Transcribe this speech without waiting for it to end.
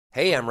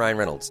Hey, I'm Ryan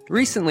Reynolds.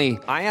 Recently,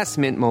 I asked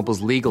Mint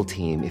Mobile's legal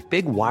team if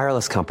big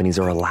wireless companies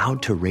are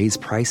allowed to raise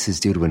prices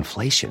due to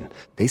inflation.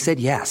 They said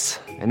yes.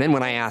 And then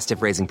when I asked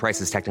if raising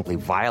prices technically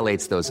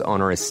violates those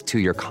onerous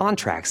two-year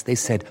contracts, they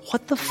said,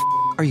 "What the f***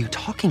 are you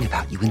talking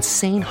about, you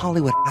insane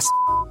Hollywood ass?"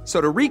 So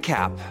to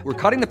recap, we're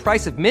cutting the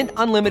price of Mint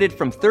Unlimited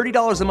from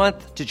 $30 a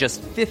month to just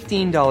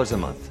 $15 a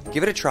month.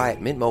 Give it a try at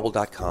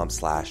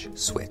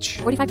mintmobile.com/switch.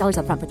 $45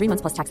 up front for 3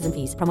 months plus taxes and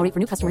fees. Promo rate for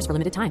new customers for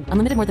limited time.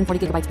 Unlimited more than 40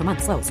 gigabytes per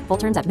month. Slows full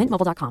terms at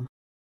mintmobile.com.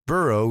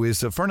 Burrow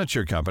is a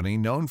furniture company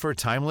known for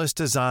timeless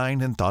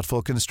design and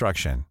thoughtful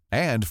construction,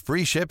 and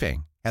free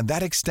shipping, and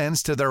that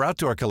extends to their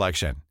outdoor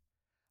collection.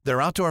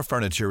 Their outdoor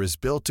furniture is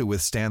built to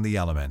withstand the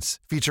elements,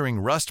 featuring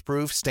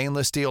rust-proof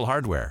stainless steel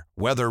hardware,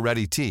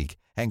 weather-ready teak,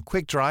 and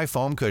quick-dry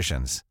foam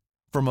cushions.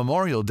 For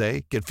Memorial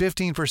Day, get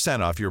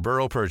 15% off your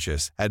Burrow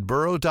purchase at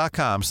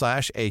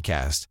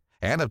burrow.com/acast,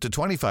 and up to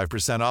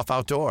 25% off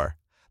outdoor.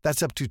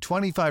 That's up to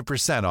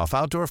 25% off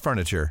outdoor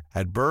furniture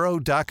at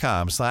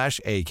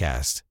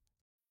burrow.com/acast.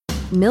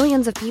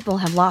 Millions of people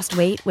have lost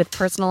weight with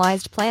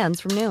personalized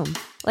plans from Noom.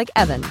 Like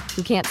Evan,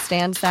 who can't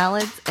stand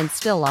salads and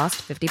still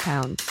lost 50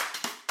 pounds.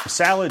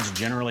 Salads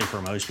generally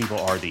for most people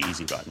are the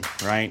easy button,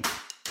 right?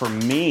 For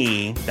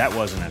me, that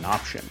wasn't an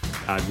option.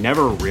 I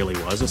never really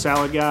was a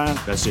salad guy.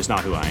 That's just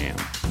not who I am.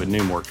 But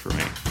Noom worked for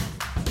me.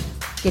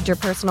 Get your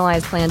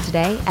personalized plan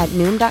today at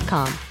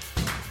Noom.com.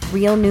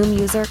 Real Noom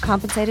user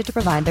compensated to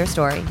provide their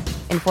story.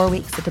 In 4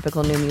 weeks, the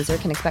typical Noom user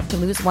can expect to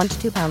lose 1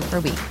 to 2 pounds per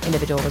week.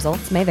 Individual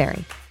results may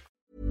vary.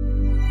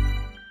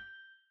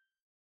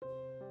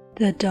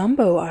 The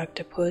Dumbo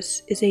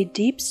octopus is a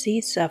deep-sea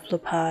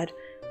cephalopod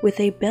with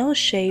a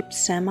bell-shaped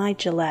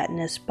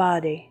semi-gelatinous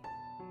body.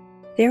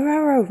 There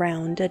are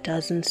around a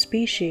dozen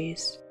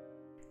species.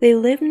 They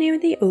live near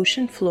the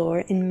ocean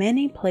floor in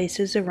many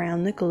places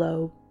around the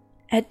globe,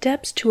 at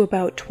depths to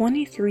about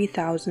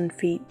 23,000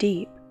 feet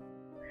deep,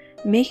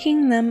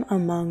 making them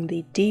among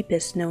the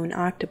deepest known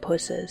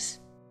octopuses.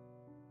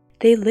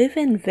 They live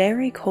in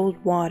very cold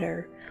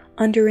water,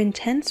 under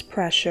intense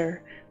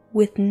pressure,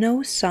 with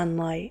no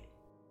sunlight.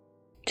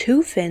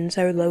 2 fins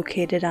are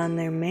located on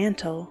their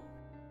mantle.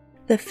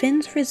 The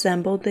fins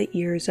resemble the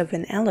ears of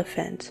an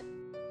elephant.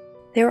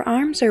 Their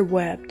arms are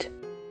webbed.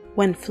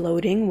 When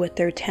floating with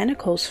their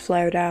tentacles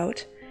flared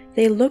out,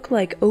 they look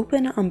like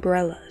open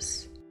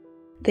umbrellas.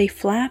 They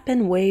flap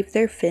and wave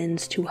their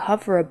fins to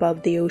hover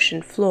above the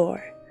ocean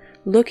floor,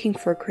 looking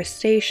for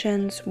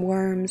crustaceans,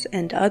 worms,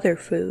 and other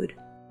food.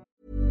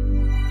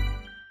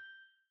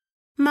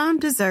 Mom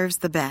deserves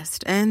the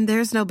best, and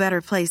there's no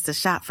better place to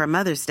shop for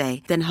Mother's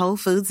Day than Whole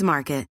Foods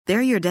Market.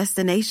 They're your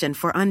destination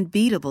for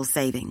unbeatable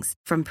savings,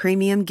 from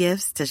premium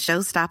gifts to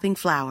show-stopping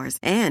flowers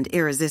and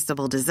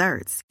irresistible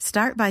desserts.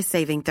 Start by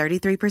saving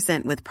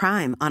 33% with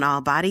Prime on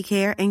all body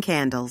care and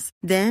candles.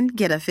 Then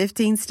get a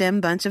 15-stem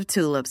bunch of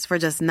tulips for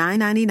just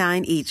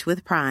 $9.99 each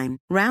with Prime.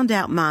 Round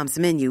out Mom's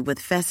menu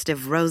with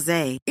festive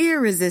rosé,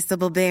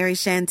 irresistible berry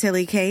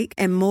chantilly cake,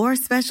 and more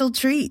special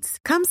treats.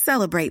 Come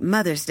celebrate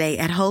Mother's Day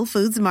at Whole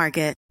Foods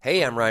Market.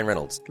 Hey, I'm Ryan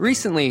Reynolds.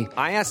 Recently,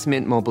 I asked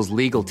Mint Mobile's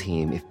legal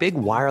team if big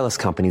wireless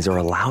companies are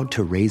allowed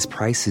to raise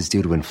prices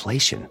due to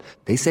inflation.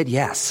 They said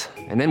yes.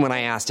 And then when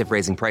I asked if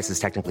raising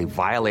prices technically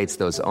violates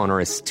those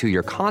onerous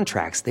two-year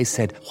contracts, they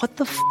said, "What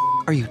the f***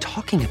 are you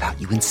talking about,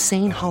 you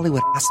insane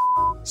Hollywood ass?"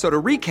 So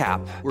to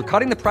recap, we're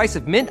cutting the price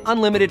of Mint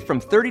Unlimited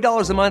from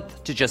 $30 a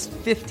month to just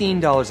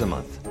 $15 a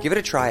month. Give it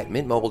a try at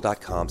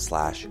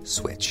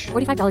mintmobile.com/switch.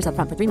 $45 up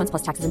front for 3 months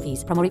plus taxes and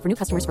fees. Promo rate for new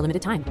customers for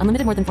limited time.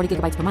 Unlimited more than 40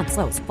 gigabytes per month.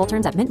 Slows full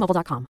terms at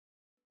mintmobile.com.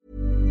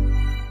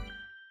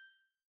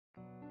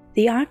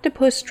 The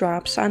octopus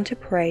drops onto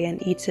prey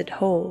and eats it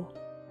whole.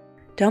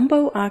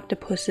 Dumbo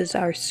octopuses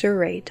are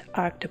serrate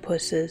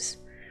octopuses,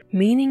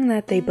 meaning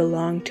that they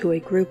belong to a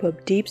group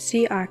of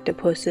deep-sea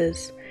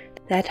octopuses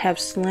that have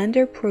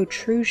slender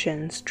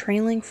protrusions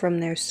trailing from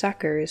their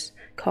suckers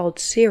called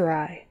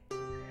cirri.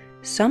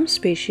 Some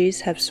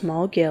species have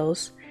small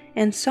gills,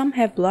 and some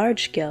have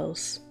large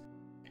gills.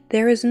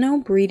 There is no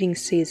breeding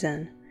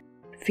season.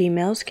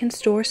 Females can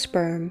store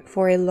sperm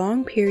for a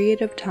long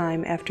period of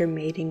time after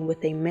mating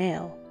with a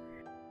male.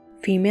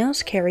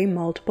 Females carry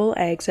multiple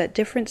eggs at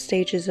different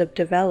stages of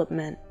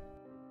development.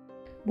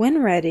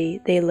 When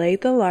ready, they lay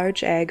the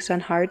large eggs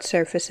on hard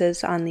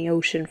surfaces on the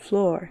ocean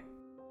floor.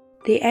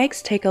 The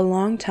eggs take a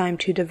long time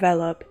to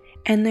develop,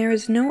 and there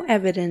is no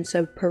evidence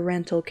of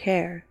parental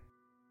care.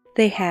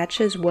 They hatch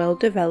as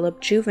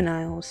well-developed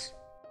juveniles.